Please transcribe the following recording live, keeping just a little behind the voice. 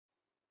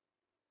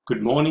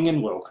Good morning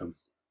and welcome.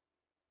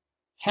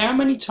 How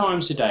many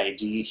times a day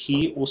do you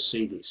hear or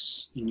see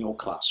this in your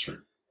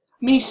classroom?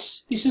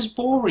 Miss, this is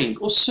boring,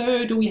 or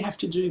Sir, do we have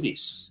to do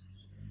this?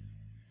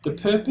 The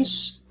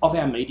purpose of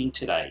our meeting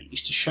today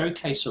is to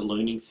showcase a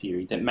learning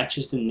theory that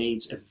matches the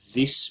needs of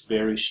this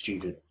very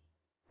student.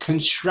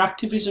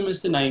 Constructivism,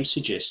 as the name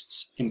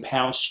suggests,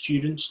 empowers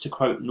students to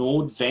quote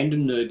Nord, van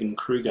den Nergen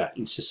Kruger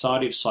in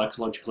Society of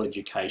Psychological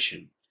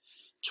Education,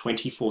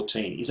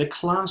 2014, is a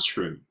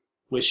classroom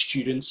where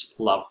students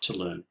love to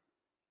learn.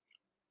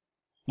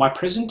 My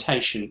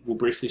presentation will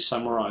briefly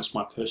summarise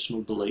my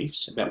personal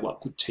beliefs about what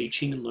good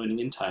teaching and learning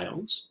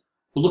entails.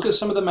 We'll look at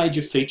some of the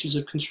major features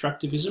of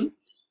constructivism,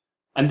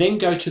 and then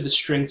go to the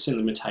strengths and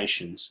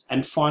limitations,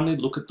 and finally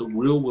look at the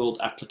real-world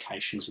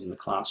applications in the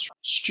classroom.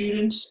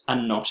 Students are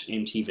not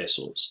empty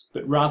vessels,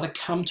 but rather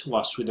come to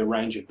us with a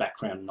range of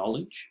background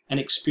knowledge and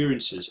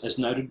experiences, as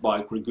noted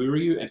by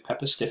Grigoriou and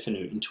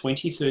Papastefanou in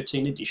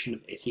 2013 edition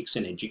of Ethics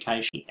and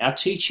Education. Our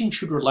teaching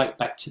should relate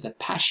back to the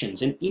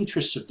passions and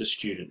interests of the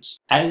students,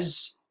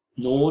 as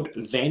Nord,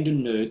 van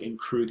den Nerg and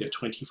Kruger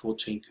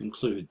 2014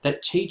 conclude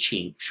that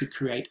teaching should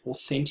create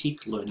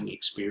authentic learning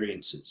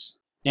experiences.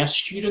 Now,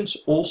 students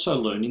also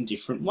learn in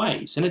different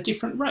ways and at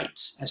different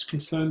rates, as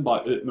confirmed by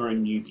Ertmer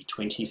and Newby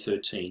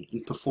 2013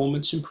 in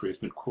Performance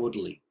Improvement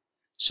Quarterly.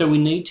 So we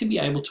need to be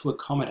able to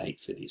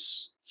accommodate for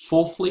this.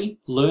 Fourthly,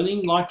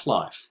 learning, like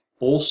life,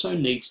 also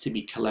needs to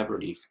be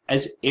collaborative,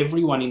 as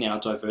everyone in our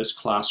diverse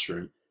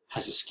classroom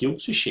has a skill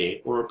to share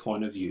or a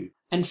point of view.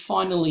 And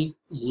finally,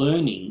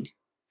 learning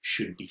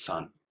should be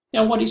fun.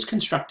 Now, what is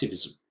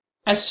constructivism?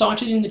 As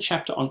cited in the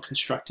chapter on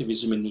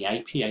constructivism in the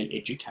APA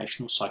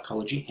Educational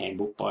Psychology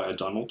Handbook by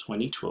O'Donnell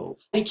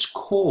 2012, at its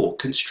core,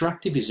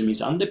 constructivism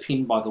is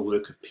underpinned by the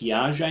work of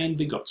Piaget and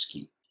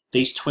Vygotsky.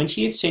 These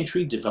 20th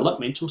century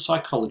developmental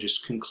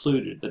psychologists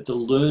concluded that the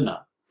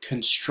learner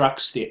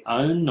constructs their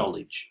own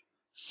knowledge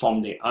from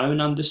their own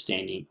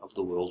understanding of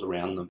the world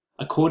around them.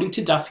 According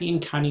to Duffy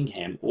and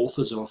Cunningham,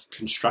 authors of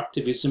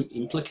Constructivism: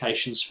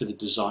 Implications for the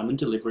Design and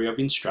Delivery of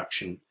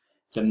Instruction,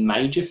 the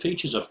major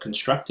features of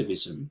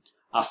constructivism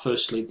are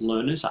firstly,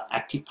 learners are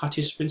active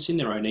participants in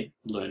their own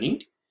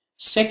learning.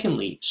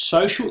 Secondly,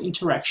 social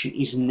interaction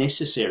is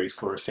necessary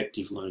for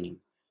effective learning.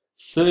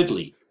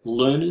 Thirdly,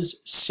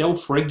 learners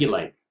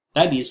self-regulate,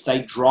 that is, they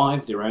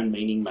drive their own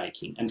meaning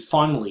making. And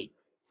finally,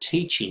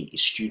 teaching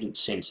is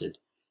student-centered,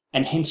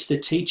 and hence the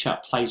teacher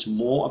plays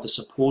more of a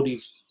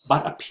supportive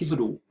but a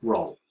pivotal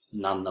role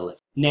nonetheless.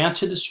 Now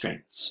to the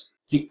strengths.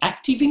 The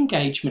active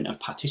engagement and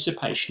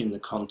participation in the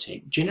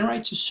content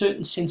generates a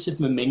certain sense of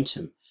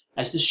momentum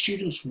as the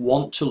students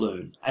want to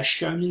learn, as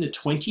shown in the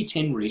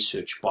 2010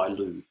 research by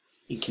Liu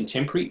in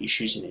Contemporary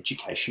Issues in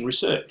Education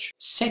Research.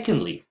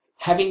 Secondly,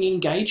 having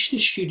engaged the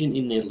student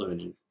in their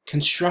learning,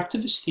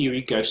 constructivist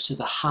theory goes to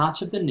the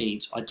heart of the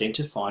needs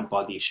identified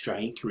by the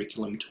Australian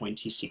Curriculum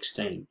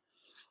 2016,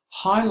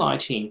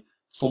 highlighting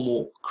for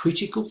more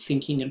critical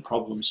thinking and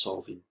problem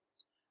solving.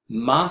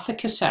 Martha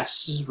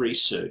Casas's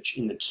research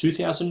in the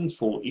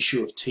 2004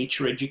 issue of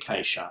Teacher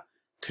Education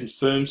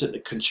confirms that the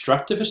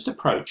constructivist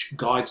approach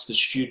guides the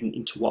student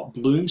into what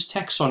Bloom's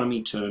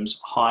taxonomy terms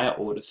higher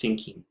order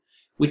thinking,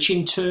 which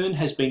in turn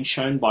has been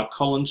shown by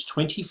Collins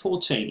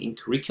 2014 in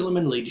Curriculum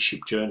and Leadership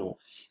Journal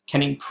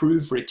can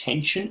improve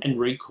retention and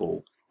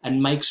recall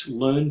and makes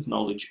learned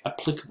knowledge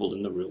applicable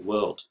in the real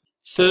world.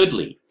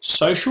 Thirdly,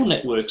 social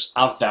networks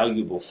are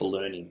valuable for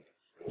learning.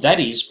 That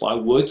is, by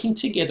working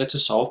together to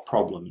solve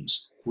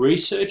problems.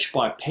 Research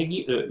by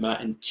Peggy Ertmer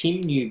and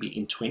Tim Newby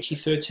in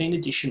 2013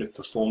 edition of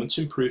Performance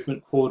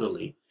Improvement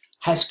Quarterly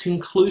has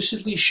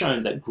conclusively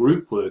shown that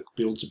group work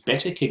builds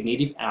better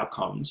cognitive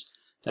outcomes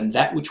than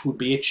that which would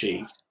be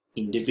achieved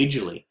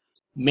individually.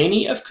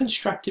 Many of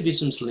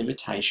constructivism's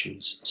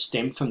limitations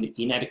stem from the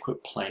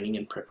inadequate planning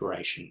and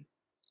preparation.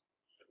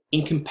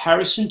 In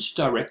comparison to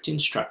direct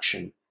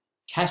instruction,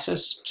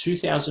 Casas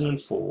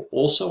 2004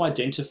 also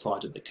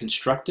identified that the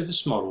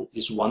constructivist model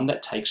is one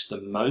that takes the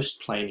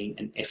most planning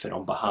and effort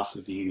on behalf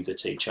of you, the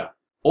teacher.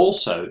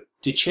 Also,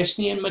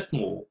 Duchesne and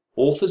McMaugh,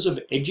 authors of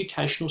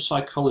Educational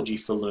Psychology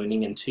for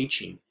Learning and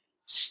Teaching,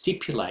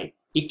 stipulate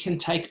it can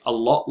take a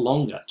lot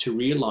longer to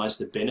realise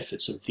the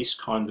benefits of this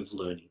kind of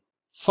learning.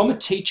 From a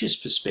teacher's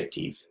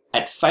perspective,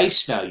 at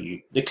face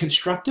value, the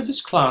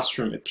constructivist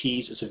classroom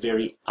appears as a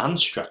very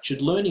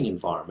unstructured learning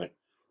environment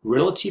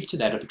relative to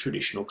that of a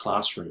traditional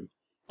classroom.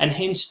 And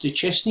hence,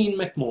 Duchesne and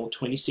McMaugh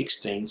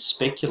 2016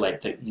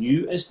 speculate that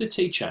you as the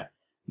teacher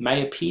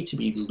may appear to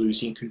be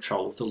losing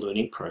control of the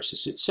learning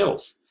process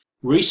itself.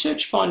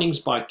 Research findings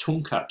by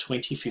Tunka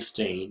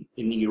 2015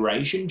 in the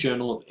Eurasian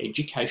Journal of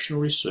Educational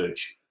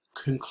Research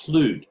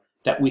conclude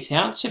that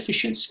without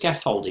sufficient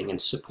scaffolding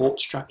and support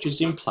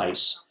structures in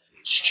place,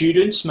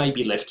 students may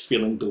be left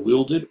feeling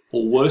bewildered,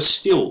 or worse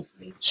still,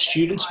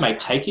 students may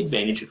take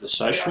advantage of the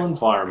social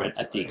environment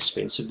at the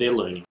expense of their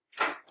learning.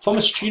 From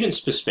a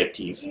student's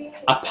perspective,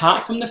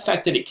 apart from the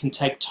fact that it can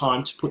take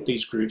time to put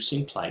these groups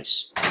in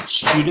place,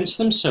 students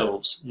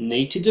themselves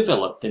need to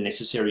develop the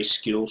necessary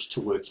skills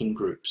to work in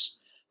groups.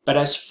 But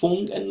as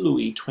Fung and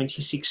Louis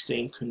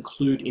 2016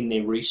 conclude in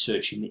their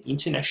research in the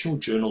International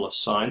Journal of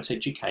Science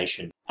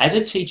Education, as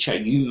a teacher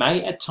you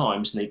may at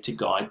times need to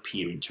guide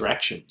peer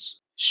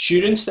interactions.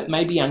 Students that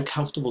may be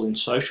uncomfortable in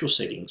social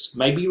settings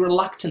may be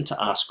reluctant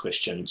to ask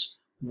questions,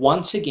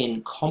 once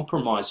again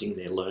compromising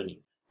their learning.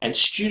 And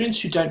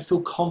students who don't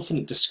feel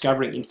confident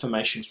discovering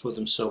information for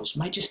themselves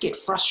may just get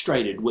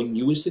frustrated when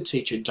you as the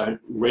teacher don't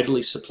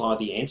readily supply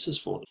the answers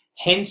for them.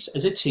 Hence,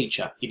 as a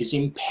teacher, it is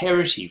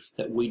imperative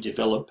that we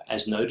develop,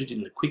 as noted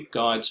in the Quick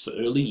Guides for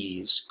Early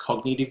Years,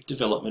 Cognitive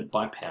Development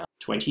by Power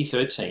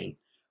 2013,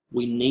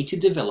 we need to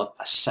develop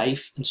a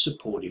safe and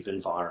supportive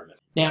environment.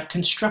 Now,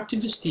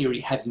 constructivist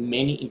theory have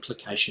many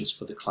implications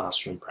for the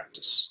classroom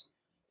practice.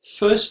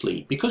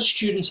 Firstly, because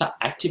students are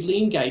actively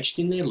engaged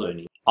in their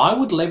learning, I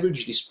would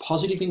leverage this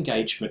positive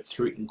engagement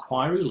through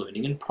inquiry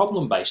learning and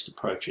problem-based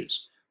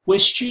approaches, where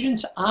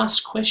students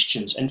ask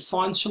questions and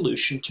find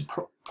solutions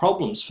to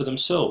problems for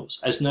themselves,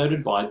 as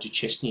noted by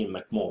Duchesne and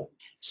McMaul.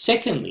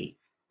 Secondly,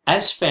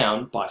 as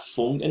found by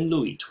Fung and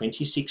Louis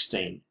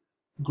 2016,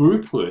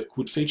 group work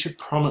would feature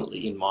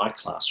prominently in my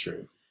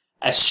classroom,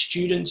 as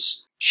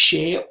students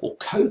share or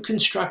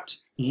co-construct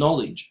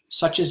knowledge,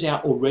 such as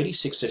our already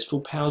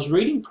successful Powers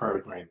Reading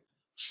program.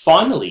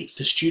 Finally,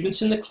 for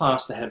students in the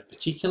class that have a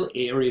particular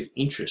area of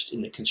interest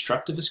in the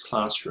constructivist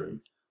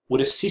classroom, would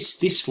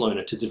assist this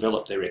learner to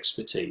develop their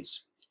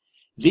expertise.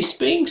 This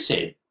being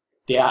said,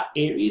 there are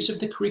areas of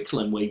the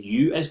curriculum where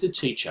you as the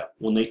teacher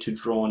will need to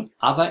draw on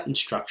other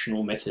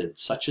instructional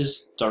methods, such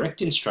as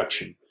direct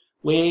instruction,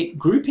 where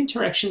group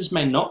interactions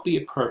may not be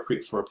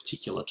appropriate for a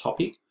particular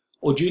topic,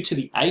 or due to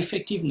the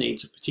affective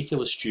needs of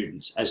particular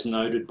students, as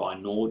noted by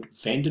Nord,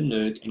 van den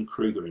Nerg and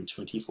Kruger in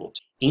 2014.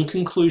 In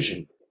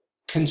conclusion,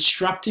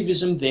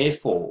 constructivism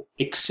therefore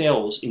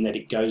excels in that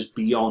it goes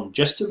beyond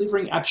just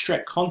delivering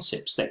abstract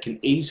concepts that can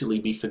easily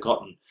be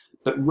forgotten,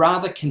 but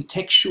rather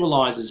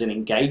contextualizes and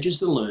engages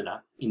the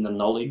learner in the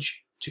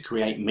knowledge to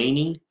create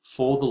meaning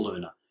for the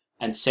learner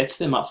and sets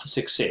them up for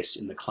success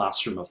in the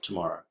classroom of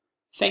tomorrow.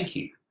 Thank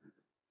you.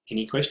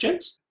 Any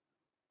questions?